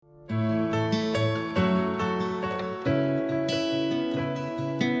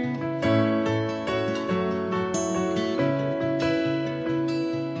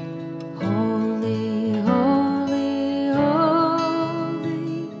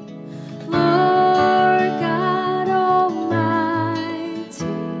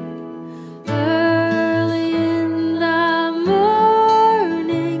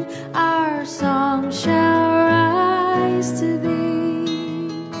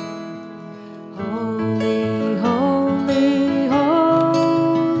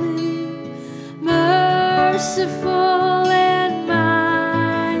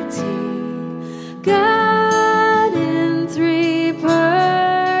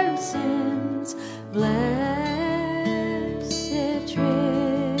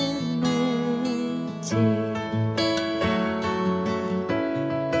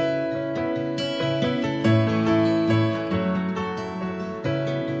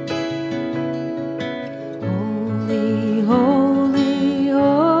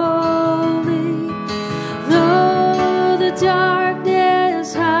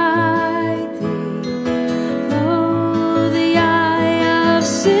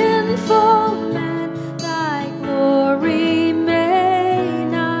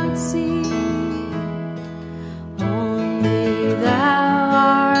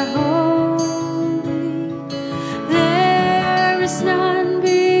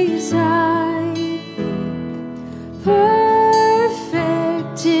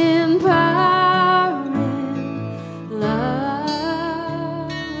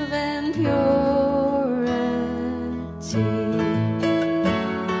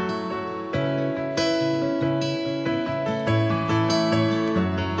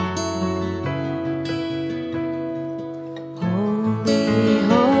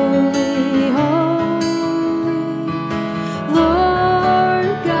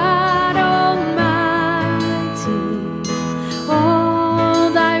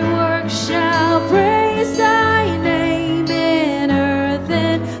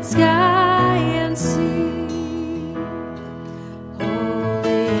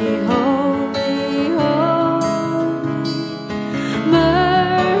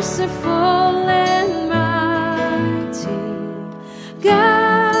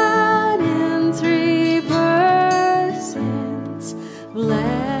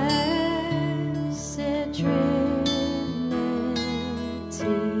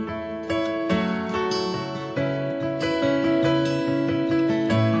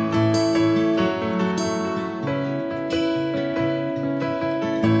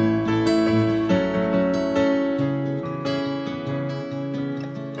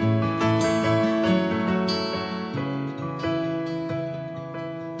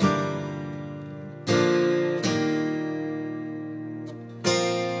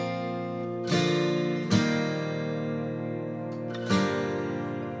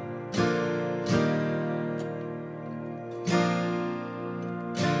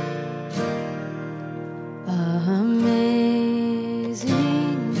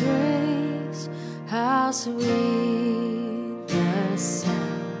Sweet the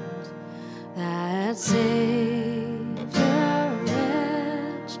sound that saved a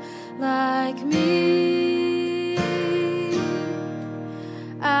wretch like me.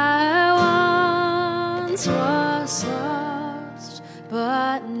 I once was lost,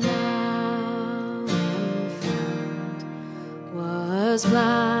 but now am found. Was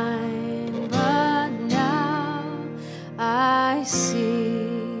blind, but now I see.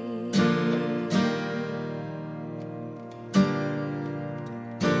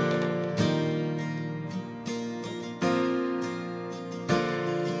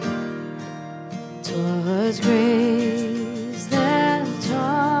 Was grace that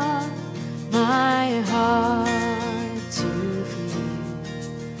taught my heart to feel,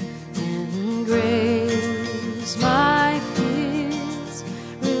 and grace my fears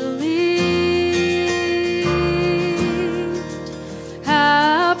relieved.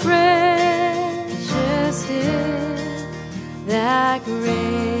 How precious is that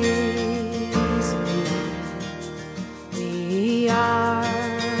grace be. We are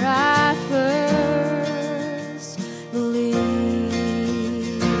at first believe.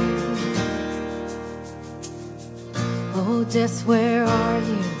 Oh, death, where are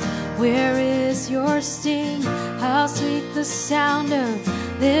you? Where is your sting? How sweet the sound of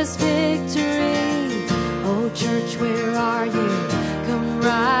this victory. Oh, church, where are you? Come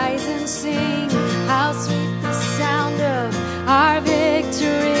rise and sing. How sweet the sound of our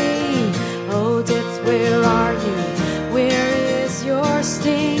victory. Oh, death, where are you? Where is your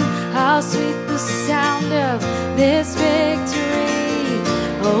sting? How sweet the sound of this victory.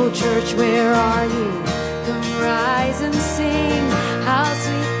 Oh, church, where are you? Come rise and sing. How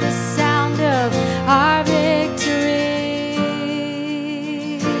sweet the sound of our victory.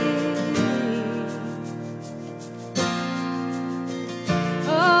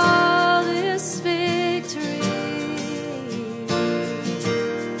 Oh, this victory.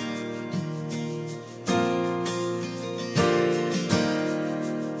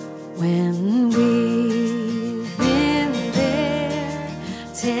 When we've been there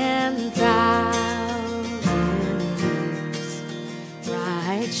 10,000 years,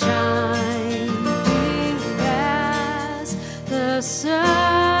 bright shining as the sun,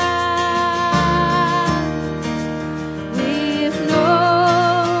 we've no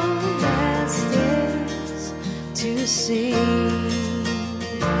less days to sing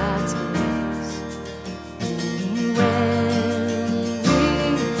God's praise. And when we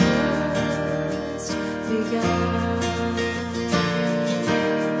first begun,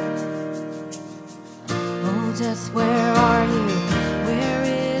 oh, death, where are you? Where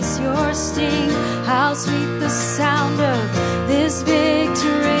is your sting? How sweet the sound of this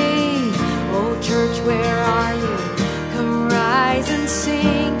victory. Oh, church, where are you? Come rise and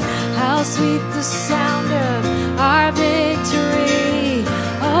sing. How sweet the sound of our victory.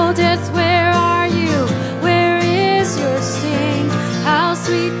 Oh, death, where are you? Where is your sting? How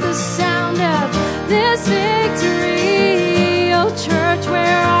sweet the sound of this victory. Oh, church,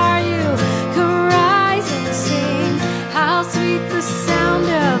 where are you? Come rise and sing. How sweet the sound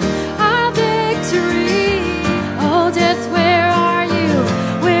of our victory. Oh, death, where are you?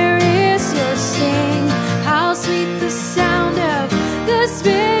 Where is your sting? How sweet the sound of this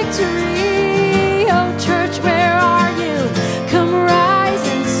victory. Oh, church, where are you? Come rise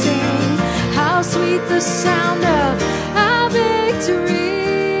and sing. How sweet the sound of our victory.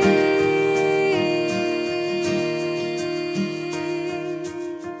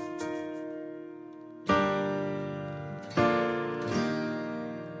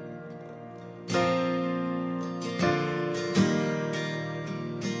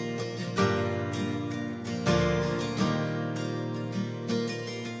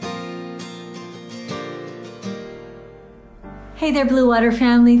 Hey there, Blue Water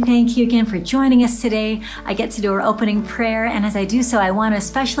family. Thank you again for joining us today. I get to do our opening prayer, and as I do so, I want to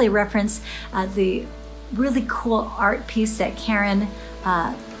especially reference the really cool art piece that Karen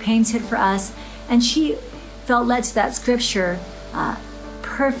painted for us. And she felt led to that scripture,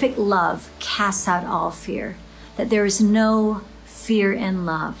 perfect love casts out all fear, that there is no fear in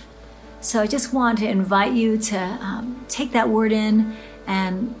love. So I just want to invite you to take that word in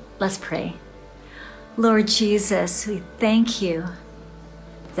and let's pray. Lord Jesus, we thank you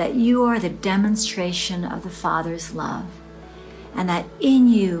that you are the demonstration of the Father's love, and that in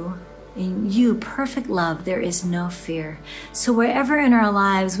you, perfect love, there is no fear. So wherever in our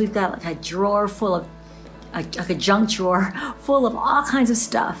lives we've got like a drawer full of, like a junk drawer full of all kinds of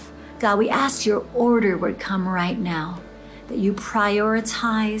stuff, God, we ask your order would come right now, that you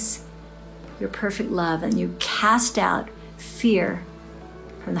prioritize your perfect love and you cast out fear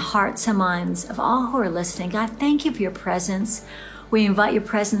from the hearts and minds of all who are listening. God, thank you for your presence. We invite your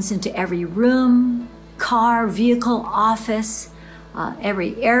presence into every room, car, vehicle, office,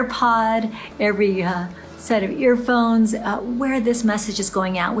 every AirPod, every set of earphones, where this message is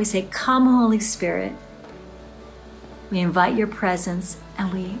going out. We say, come, Holy Spirit. We invite your presence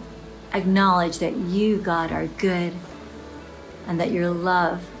and we acknowledge that you, God, are good and that your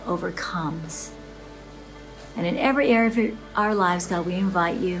love overcomes. And in every area of our lives, God, we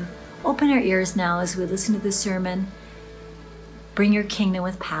invite you. Open our ears now as we listen to the sermon. Bring your kingdom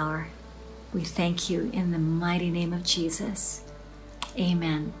with power. We thank you in the mighty name of Jesus.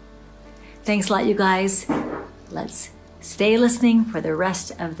 Amen. Thanks a lot, you guys. Let's stay listening for the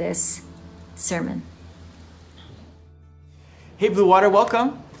rest of this sermon. Hey Blue Water,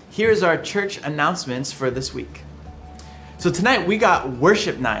 welcome. Here's our church announcements for this week. So tonight we got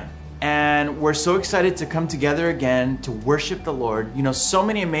worship night, and we're so excited to come together again to worship the Lord. You know, so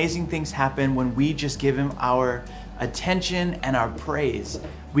many amazing things happen when we just give him our attention and our praise.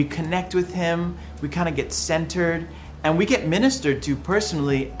 We connect with him, we kind of get centered, and we get ministered to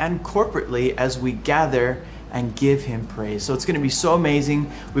personally and corporately as we gather and give him praise. So it's going to be so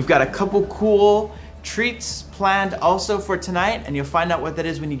amazing. We've got a couple cool treats planned also for tonight, and you'll find out what that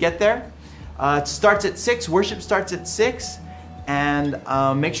is when you get there. It starts at 6, worship starts at 6, and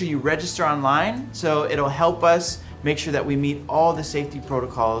make sure you register online, so it'll help us make sure that we meet all the safety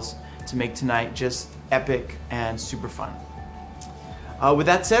protocols to make tonight just epic and super fun. With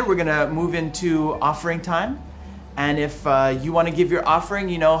that said, we're gonna move into offering time. And if you want to give your offering,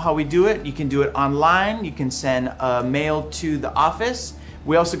 you know how we do it. You can do it online. You can send a mail to the office.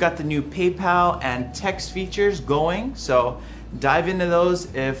 We also got the new PayPal and text features going, so dive into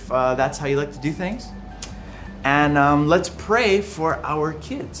those if that's how you like to do things. And let's pray for our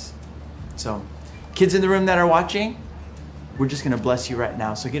kids. So, kids in the room that are watching, we're just going to bless you right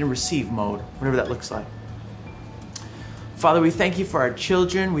now. So get in receive mode, whatever that looks like. Father, we thank you for our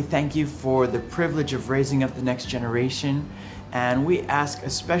children. We thank you for the privilege of raising up the next generation. And we ask a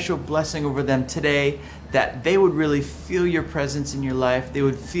special blessing over them today, that they would really feel your presence in your life. They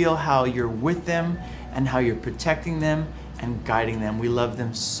would feel how you're with them and how you're protecting them and guiding them. We love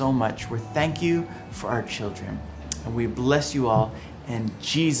them so much. We thank you for our children. And we bless you all in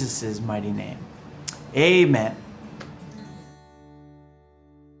Jesus' mighty name. Amen.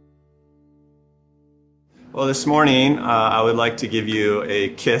 Well, this morning, I would like to give you a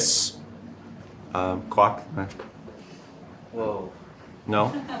kiss. Quack. Whoa.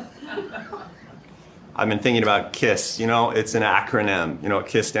 No? I've been thinking about KISS. You know, it's an acronym. You know what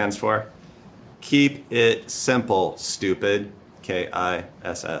KISS stands for? Keep it simple, stupid.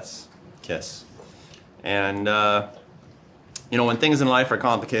 K-I-S-S. KISS. And, you know, when things in life are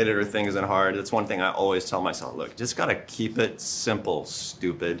complicated or things are hard, that's one thing I always tell myself. Look, just got to keep it simple,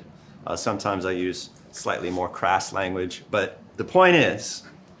 stupid. Sometimes I use slightly more crass language, but the point is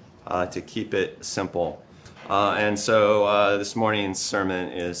to keep it simple. And so this morning's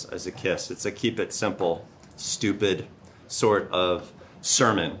sermon is a KISS. It's a keep it simple, stupid sort of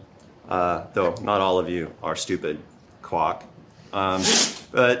sermon, though not all of you are stupid, quack.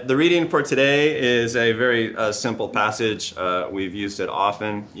 But the reading for today is a very simple passage. We've used it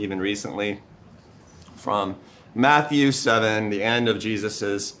often, even recently, from Matthew 7, the end of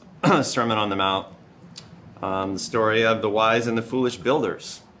Jesus' Sermon on the Mount, the story of the wise and the foolish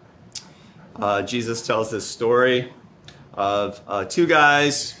builders. Jesus tells this story of two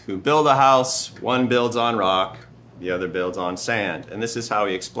guys who build a house. One builds on rock, the other builds on sand. And this is how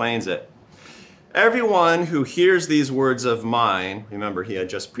he explains it. Everyone who hears these words of mine, remember he had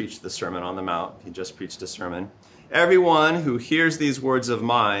just preached the Sermon on the Mount, he just preached a sermon. Everyone who hears these words of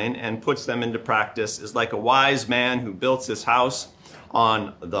mine and puts them into practice is like a wise man who built his house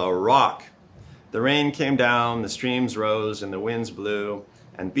on the rock. The rain came down, the streams rose, and the winds blew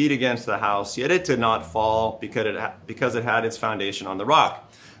and beat against the house, yet it did not fall because it had its foundation on the rock.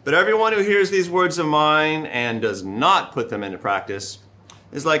 But everyone who hears these words of mine and does not put them into practice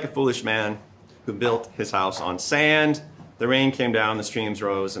is like a foolish man who built his house on sand. The rain came down, the streams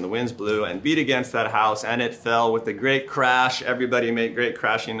rose, and the winds blew and beat against that house, and it fell with a great crash. Everybody make great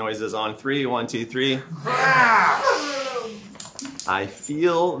crashing noises on 3. 1, 2, 3. I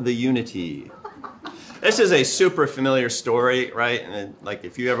feel the unity. This is a super familiar story, right? And like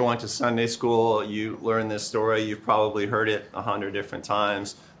if you ever went to Sunday school, you learned this story. You've probably heard it 100 different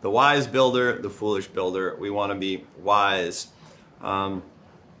times. The wise builder, the foolish builder. We want to be wise.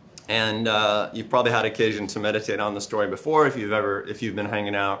 And you've probably had occasion to meditate on the story before if you've been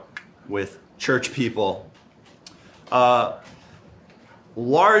hanging out with church people.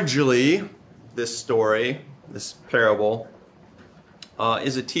 Largely, this story, this parable,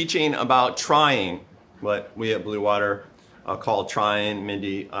 is a teaching about trying, what we at Blue Water call trying.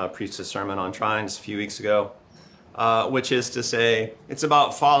 Mindy preached a sermon on trying just a few weeks ago, which is to say it's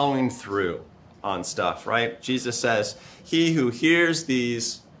about following through on stuff, right? Jesus says, he who hears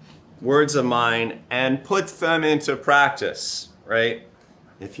these words of mine and puts them into practice, right?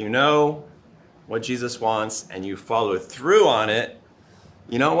 If you know what Jesus wants and you follow through on it,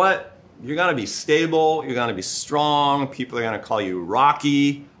 you know what? You're going to be stable. You're going to be strong. People are going to call you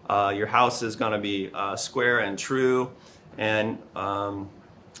Rocky. Your house is going to be square and true. And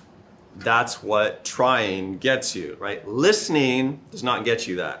that's what trying gets you, right? Listening does not get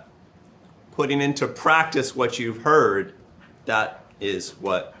you that. Putting into practice what you've heard, that is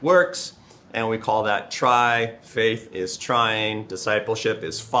what works, and we call that try. Faith is trying, discipleship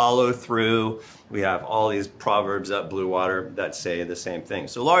is follow through. We have all these proverbs at Blue Water that say the same thing.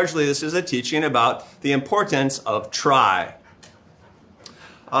 So largely this is a teaching about the importance of try.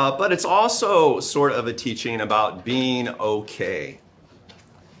 But it's also sort of a teaching about being okay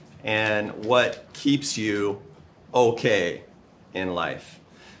and what keeps you okay in life.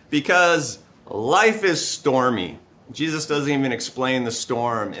 Because life is stormy. Jesus doesn't even explain the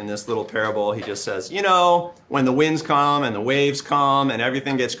storm in this little parable. He just says, you know, when the winds come and the waves come and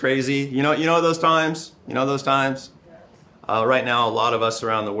everything gets crazy, you know those times? You know those times? Right now, a lot of us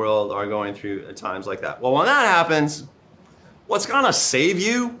around the world are going through times like that. Well, when that happens, what's going to save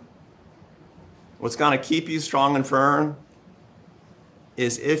you, what's going to keep you strong and firm,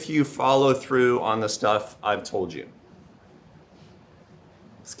 is if you follow through on the stuff I've told you.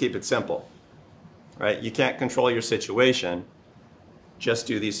 Let's keep it simple. Right? You can't control your situation. Just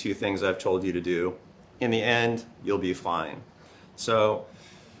do these few things I've told you to do. In the end, you'll be fine. So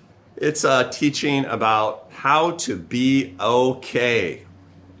it's a teaching about how to be okay.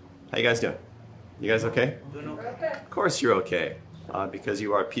 How you guys doing? You guys okay? Okay. Of course you're okay, because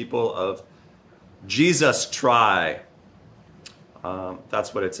you are people of Jesus try.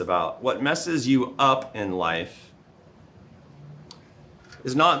 That's what it's about. What messes you up in life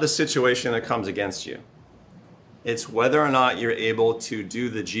is not the situation that comes against you. It's whether or not you're able to do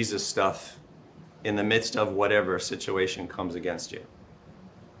the Jesus stuff in the midst of whatever situation comes against you.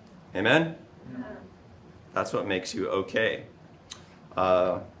 Amen? That's what makes you okay.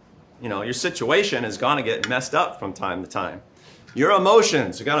 Your situation is going to get messed up from time to time. Your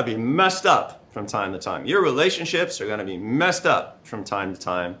emotions are going to be messed up from time to time. Your relationships are going to be messed up from time to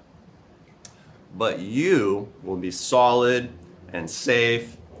time. But you will be solid and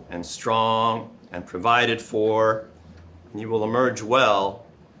safe and strong and provided for. And you will emerge well,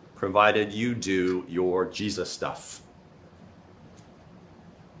 provided you do your Jesus stuff.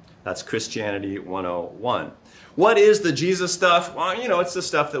 That's Christianity 101. What is the Jesus stuff? Well, it's the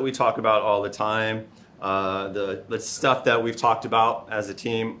stuff that we talk about all the time. The stuff that we've talked about as a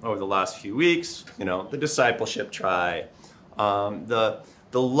team over the last few weeks. The discipleship try.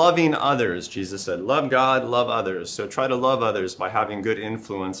 The loving others, Jesus said, love God, love others. So try to love others by having good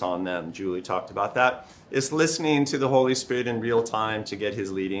influence on them. Julie talked about that. It's listening to the Holy Spirit in real time to get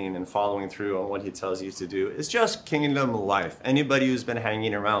his leading and following through on what he tells you to do. It's just kingdom life. Anybody who's been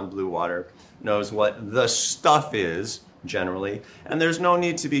hanging around Blue Water knows what the stuff is, generally. And there's no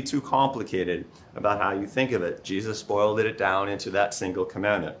need to be too complicated about how you think of it. Jesus boiled it down into that single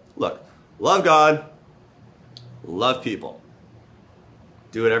commandment. Look, love God, love people.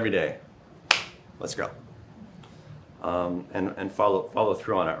 Do it every day. Let's go. And follow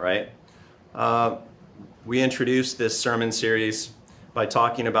through on it, right? We introduced this sermon series by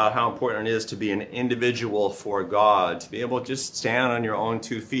talking about how important it is to be an individual for God, to be able to just stand on your own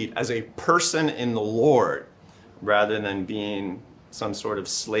 2 feet as a person in the Lord, rather than being some sort of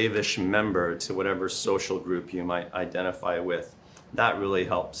slavish member to whatever social group you might identify with. That really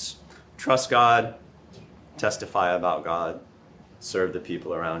helps. Trust God, testify about God, serve the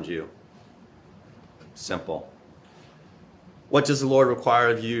people around you. Simple. What does the Lord require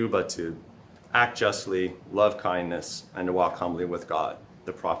of you but to act justly, love kindness, and to walk humbly with God?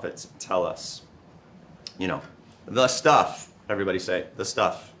 the prophets tell us. You know, the stuff. Everybody say, the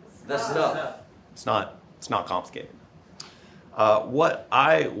stuff. The stuff. It's not complicated. What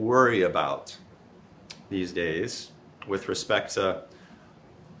I worry about these days with respect to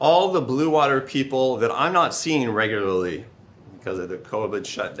all the Blue Water people that I'm not seeing regularly because of the COVID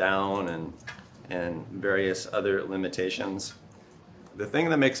shutdown and various other limitations, the thing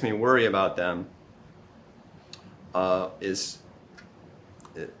that makes me worry about them is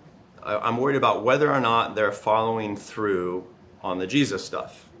I'm worried about whether or not they're following through on the Jesus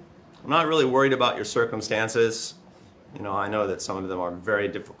stuff. I'm not really worried about your circumstances. You know, I know that some of them are very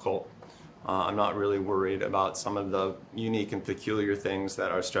difficult. I'm not really worried about some of the unique and peculiar things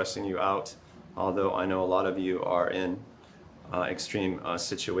that are stressing you out, although I know a lot of you are in extreme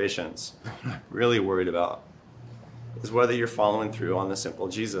situations. What I'm really worried about is whether you're following through on the simple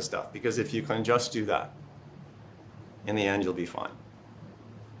Jesus stuff, because if you can just do that, in the end you'll be fine.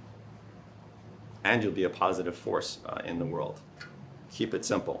 And you'll be a positive force in the world. Keep it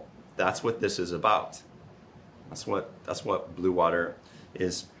simple. That's what this is about. That's what Blue Water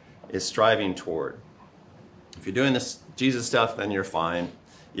is striving toward. If you're doing this Jesus stuff, then you're fine,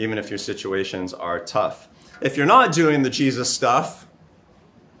 even if your situations are tough. If you're not doing the Jesus stuff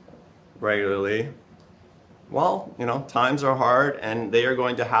regularly, well, you know, times are hard and they are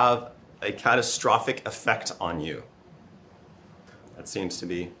going to have a catastrophic effect on you. That seems to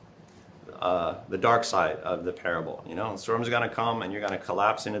be the dark side of the parable. You know, the storm's going to come and you're going to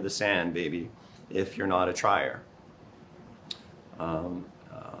collapse into the sand, baby, if you're not a trier.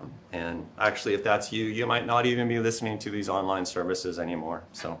 And actually, if that's you, you might not even be listening to these online services anymore.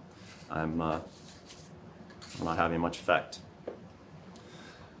 So I'm not having much effect.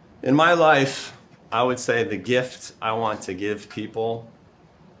 In my life, I would say the gift I want to give people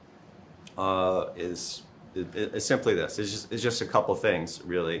is simply this. It's just a couple things,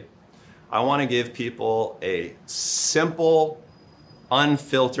 really. I want to give people a simple,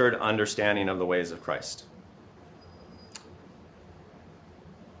 unfiltered understanding of the ways of Christ.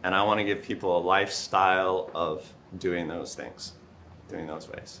 And I want to give people a lifestyle of doing those things, doing those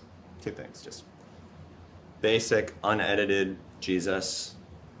ways. Two things, just basic, unedited Jesus,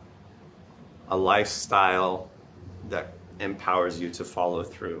 a lifestyle that empowers you to follow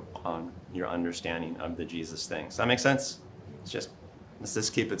through on your understanding of the Jesus things. Does that make sense? Let's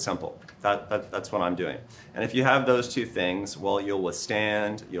just keep it simple. That's what I'm doing. And if you have those two things, well, you'll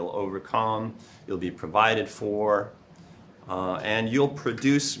withstand, you'll overcome, you'll be provided for, and you'll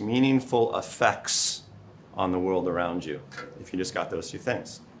produce meaningful effects on the world around you if you just got those two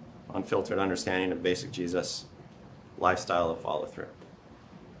things. Unfiltered understanding of basic Jesus, lifestyle of follow through.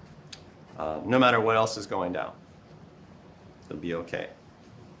 No matter what else is going down, it'll be okay.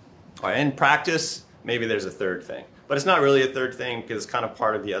 All right, in practice, maybe there's a third thing. But it's not really a third thing because it's kind of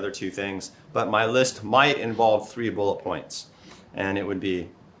part of the other two things. But my list might involve 3 bullet points. And it would be,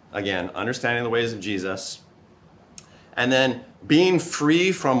 again, understanding the ways of Jesus, and then being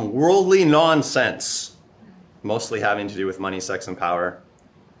free from worldly nonsense, mostly having to do with money, sex, and power.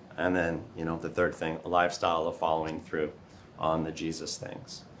 And then, you know, the third thing, a lifestyle of following through on the Jesus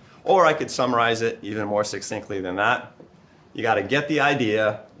things. Or I could summarize it even more succinctly than that. You got to get the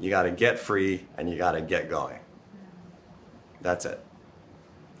idea, you got to get free, and you got to get going. That's it.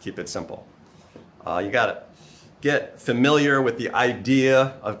 Keep it simple. You got to get familiar with the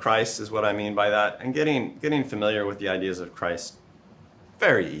idea of Christ is what I mean by that. And getting familiar with the ideas of Christ,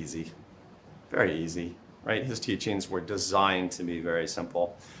 very easy. Very easy, right? His teachings were designed to be very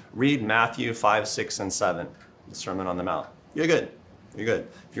simple. Read Matthew 5, 6, and 7, the Sermon on the Mount. You're good. You're good.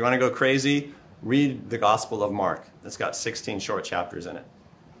 If you want to go crazy, read the Gospel of Mark. It's got 16 short chapters in it.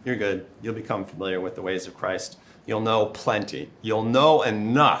 You're good. You'll become familiar with the ways of Christ. You'll know plenty. You'll know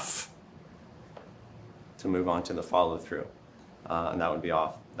enough to move on to the follow through. And that would be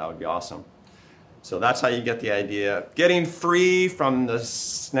awesome. So that's how you get the idea. Getting free from the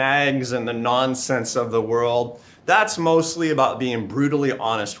snags and the nonsense of the world. That's mostly about being brutally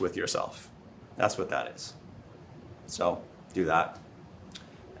honest with yourself. That's what that is. So do that.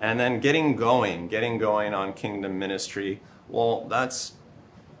 And then getting going on kingdom ministry. Well, that's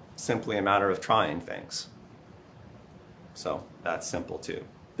simply a matter of trying things. So that's simple too.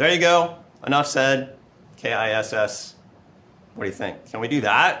 There you go. Enough said. KISS. What do you think? Can we do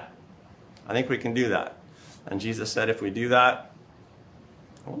that? I think we can do that. And Jesus said if we do that,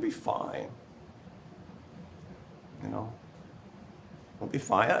 we'll be fine. You know, we'll be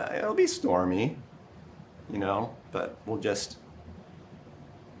fine. It'll be stormy, you know, but we'll just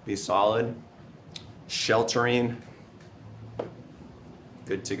be solid, sheltering,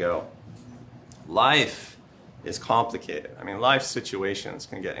 good to go. Life is complicated. I mean, life situations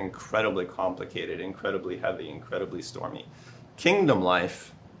can get incredibly complicated, incredibly heavy, incredibly stormy. Kingdom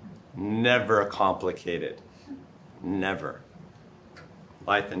life, never complicated. Never.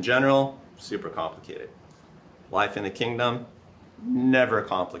 Life in general, super complicated. Life in the kingdom, never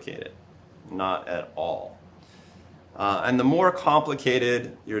complicated. Not at all. And the more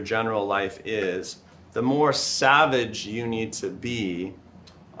complicated your general life is, the more savage you need to be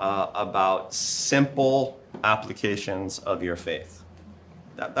about simple applications of your faith.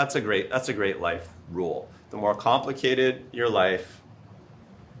 That's a great life rule. The more complicated your life,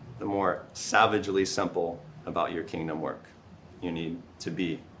 the more savagely simple about your kingdom work you need to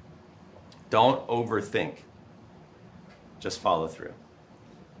be. Don't overthink. Just follow through.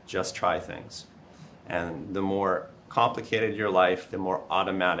 Just try things. And the more complicated your life, the more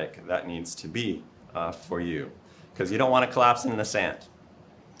automatic that needs to be for you, because you don't want to collapse into the sand.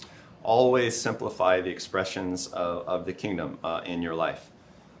 Always simplify the expressions of the kingdom in your life.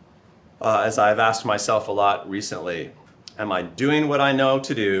 As I've asked myself a lot recently, am I doing what I know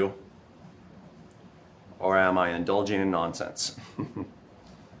to do, or am I indulging in nonsense?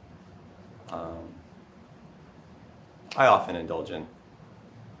 I often indulge in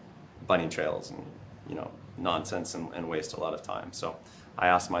bunny trails and, nonsense and waste a lot of time. So I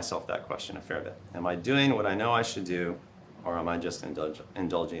ask myself that question a fair bit. Am I doing what I know I should do, or am I just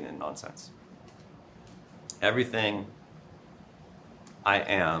indulging in nonsense? Everything I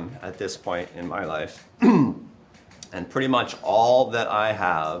am at this point in my life, and pretty much all that I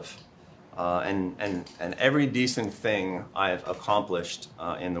have, and every decent thing I've accomplished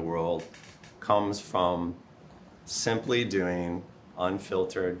in the world comes from simply doing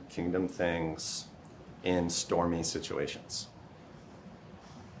unfiltered kingdom things in stormy situations.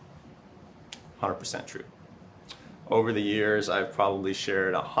 100% true. Over the years, I've probably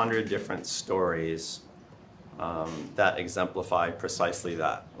shared 100 different stories that exemplify precisely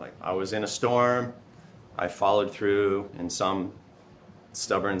that. Like, I was in a storm, I followed through in some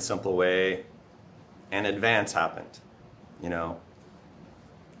stubborn, simple way, an advance happened. A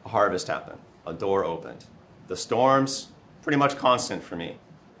harvest happened, a door opened. The storms, pretty much constant for me.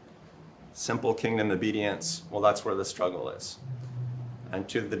 Simple kingdom obedience, well, that's where the struggle is. And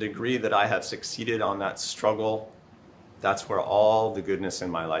to the degree that I have succeeded on that struggle, that's where all the goodness in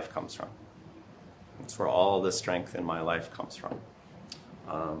my life comes from. That's where all the strength in my life comes from.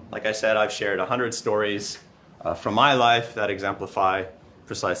 Like I said, I've shared 100 stories from my life that exemplify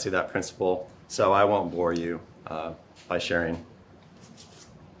precisely that principle, so I won't bore you by sharing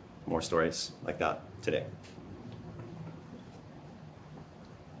more stories like that today.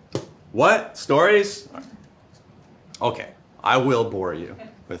 What? Stories? Okay, I will bore you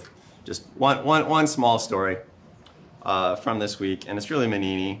with just one small story from this week, and it's really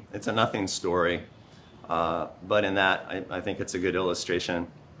Manini. It's a nothing story, but in that, I think it's a good illustration.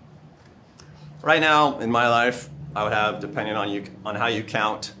 Right now in my life, I would have, depending on how you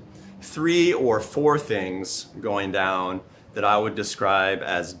count, 3 or 4 things going down that I would describe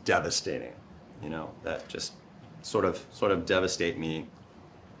as devastating. That just sort of devastate me.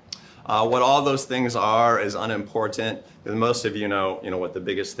 What all those things are is unimportant. Most of you know what the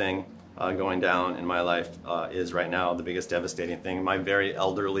biggest thing going down in my life is right now. The biggest devastating thing. My very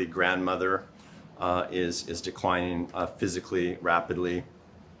elderly grandmother is declining physically rapidly,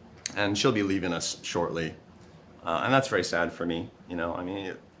 and she'll be leaving us shortly, and that's very sad for me.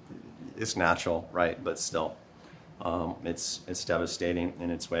 It's natural, right? But still, it's devastating in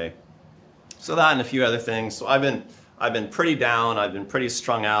its way. So that and a few other things. So I've been pretty down. I've been pretty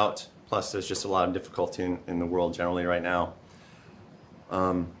strung out. Plus, there's just a lot of difficulty in the world generally right now.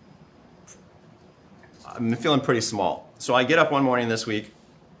 I'm feeling pretty small. So I get up one morning this week,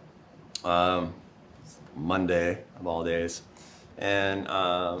 Monday of all days, and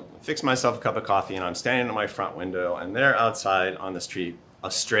fix myself a cup of coffee, and I'm standing at my front window, and there outside on the street,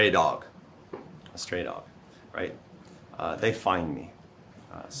 a stray dog, right? They find me,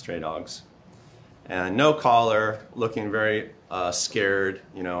 stray dogs. And no collar, looking very scared,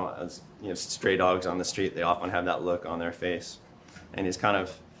 as stray dogs on the street, they often have that look on their face. And he's kind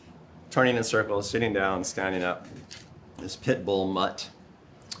of turning in circles, sitting down, standing up, this pit bull mutt.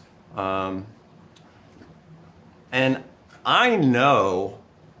 And I know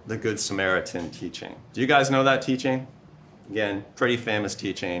the Good Samaritan teaching. Do you guys know that teaching? Again, pretty famous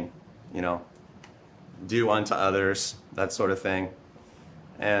teaching, do unto others, that sort of thing.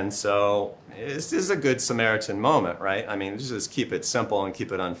 And so this is a Good Samaritan moment, right? Just keep it simple and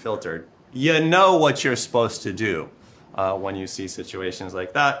keep it unfiltered. You know what you're supposed to do when you see situations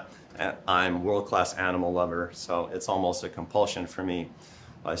like that. And I'm a world-class animal lover, so it's almost a compulsion for me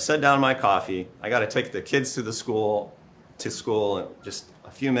I set down my coffee. I got to take the kids to school in just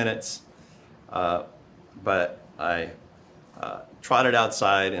a few minutes. But I trotted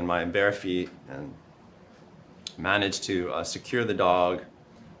outside in my bare feet and managed to secure the dog,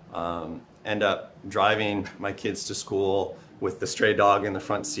 end up driving my kids to school with the stray dog in the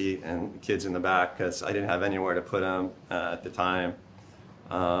front seat and the kids in the back because I didn't have anywhere to put them at the time.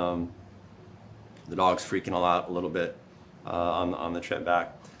 The dog's freaking out a little bit on the trip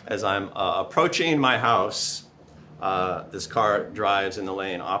back. As I'm approaching my house, this car drives in the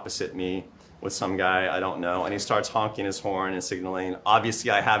lane opposite me with some guy I don't know, and he starts honking his horn and signaling. Obviously,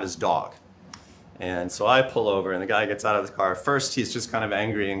 I have his dog. And so I pull over, and the guy gets out of the car. First, he's just kind of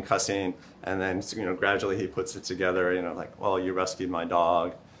angry and cussing, and then gradually he puts it together, like, well, you rescued my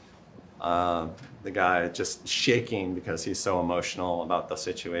dog. The guy just shaking because he's so emotional about the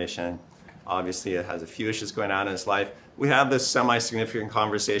situation. Obviously, it has a few issues going on in his life. We have this semi-significant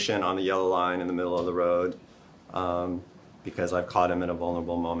conversation on the yellow line in the middle of the road because I've caught him in a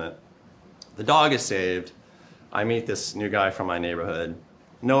vulnerable moment. The dog is saved. I meet this new guy from my neighborhood,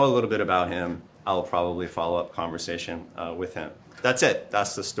 know a little bit about him. I'll probably follow up conversation with him. That's it.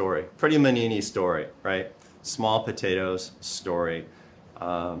 That's the story. Pretty Manini story, right? Small potatoes story.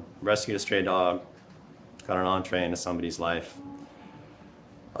 Rescued a stray dog, got an entree into somebody's life.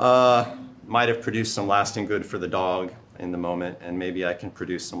 Might have produced some lasting good for the dog in the moment, and maybe I can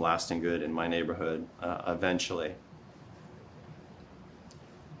produce some lasting good in my neighborhood eventually.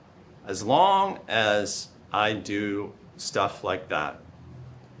 As long as I do stuff like that,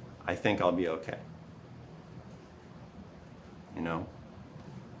 I think I'll be okay.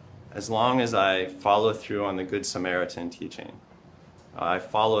 As long as I follow through on the Good Samaritan teaching, I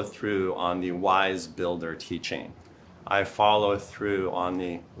follow through on the wise builder teaching, I follow through on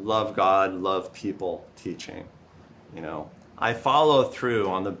the love God, love people teaching, I follow through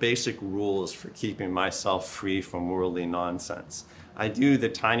on the basic rules for keeping myself free from worldly nonsense. I do the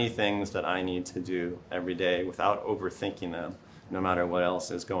tiny things that I need to do every day without overthinking them, no matter what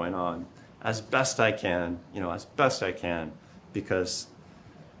else is going on, as best I can, because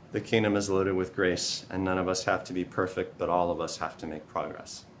the kingdom is loaded with grace, and none of us have to be perfect, but all of us have to make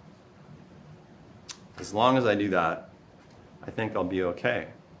progress. As long as I do that, I think I'll be okay.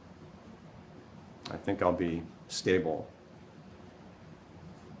 I think I'll be stable.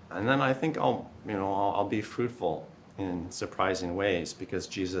 And then I think I'll be fruitful in surprising ways, because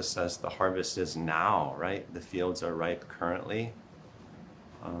Jesus says the harvest is now, right? The fields are ripe currently.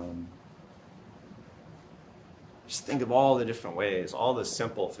 Just think of all the different ways, all the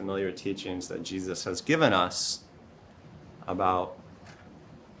simple, familiar teachings that Jesus has given us about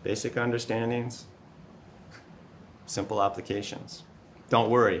basic understandings, simple applications. Don't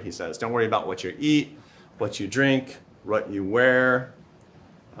worry, he says. Don't worry about what you eat, what you drink, what you wear.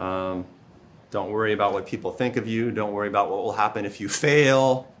 Don't worry about what people think of you. Don't worry about what will happen if you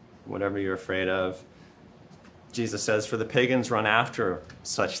fail, whatever you're afraid of. Jesus says, for the pagans run after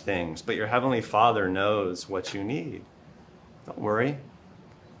such things, but your heavenly Father knows what you need. Don't worry.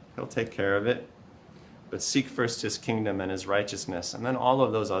 He'll take care of it. But seek first his kingdom and his righteousness, and then all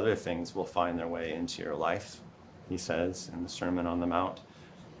of those other things will find their way into your life, he says in the Sermon on the Mount.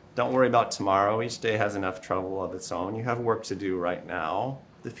 Don't worry about tomorrow. Each day has enough trouble of its own. You have work to do right now.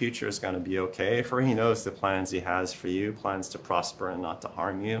 The future is going to be okay, for he knows the plans he has for you, plans to prosper and not to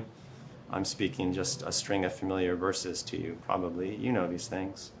harm you. I'm speaking just a string of familiar verses to you, probably. You know these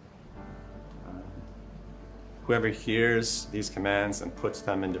things. Whoever hears these commands and puts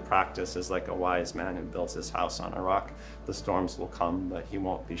them into practice is like a wise man who builds his house on a rock. The storms will come, but he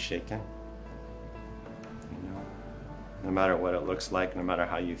won't be shaken. No matter what it looks like, no matter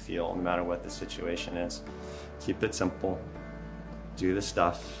how you feel, no matter what the situation is, keep it simple. Do the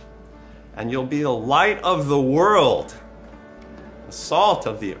stuff, and you'll be the light of the world, the salt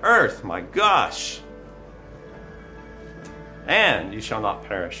of the earth, my gosh. And you shall not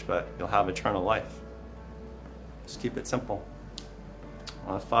perish, but you'll have eternal life. Just keep it simple.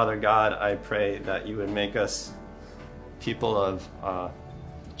 Father God, I pray that you would make us people of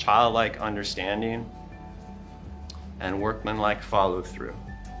childlike understanding and workmanlike follow through.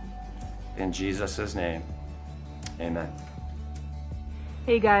 In Jesus' name, amen.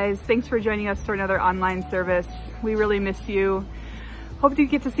 Hey guys, thanks for joining us for another online service. We really miss you. Hope to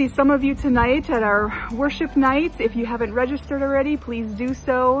get to see some of you tonight at our worship night. If you haven't registered already, please do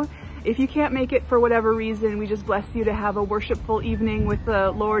so. If you can't make it for whatever reason, we just bless you to have a worshipful evening with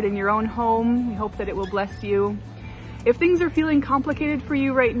the Lord in your own home. We hope that it will bless you. If things are feeling complicated for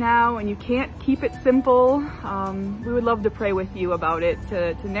you right now and you can't keep it simple, we would love to pray with you about it,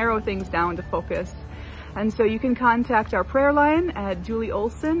 to narrow things down, to focus. And so you can contact our prayer line at Julie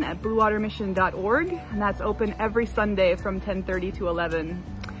Olson at bluewatermission.org, and that's open every Sunday from 10:30 to 11.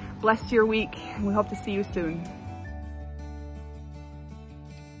 Bless your week, and we hope to see you soon.